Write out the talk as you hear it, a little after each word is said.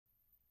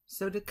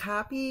So to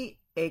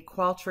copy a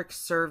Qualtrics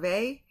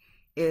survey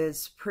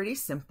is pretty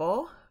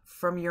simple.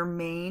 From your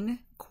main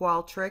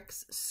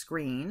Qualtrics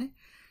screen,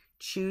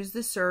 choose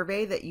the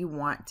survey that you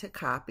want to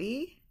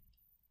copy.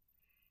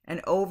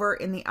 And over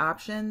in the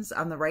options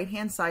on the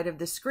right-hand side of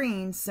the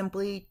screen,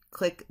 simply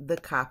click the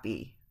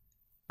copy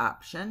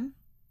option.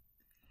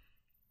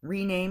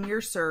 Rename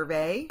your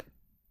survey.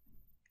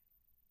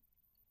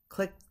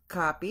 Click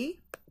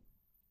copy.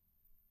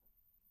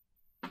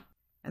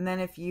 And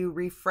then if you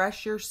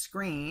refresh your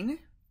screen,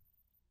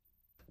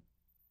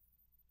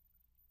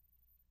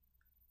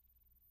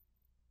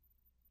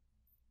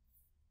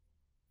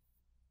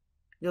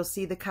 you'll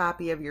see the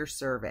copy of your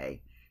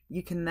survey.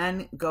 You can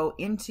then go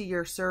into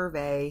your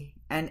survey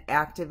and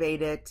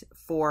activate it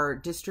for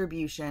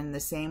distribution the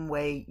same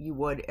way you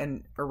would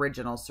an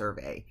original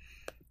survey.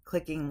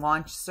 Clicking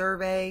Launch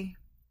Survey,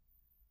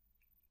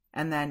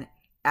 and then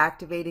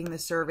activating the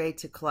survey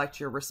to collect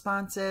your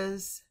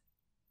responses.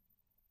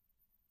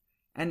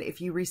 And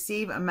if you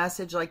receive a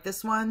message like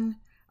this one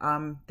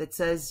that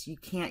says you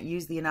can't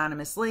use the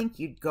anonymous link,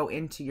 you'd go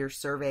into your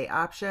survey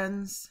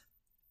options.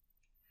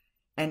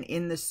 And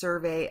in the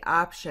survey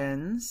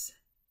options,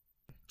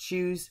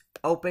 choose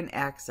Open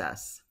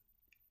Access.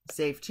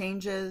 Save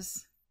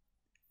changes.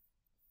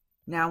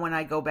 Now when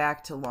I go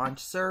back to Launch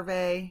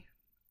Survey,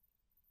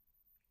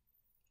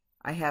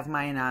 I have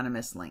my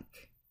anonymous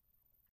link.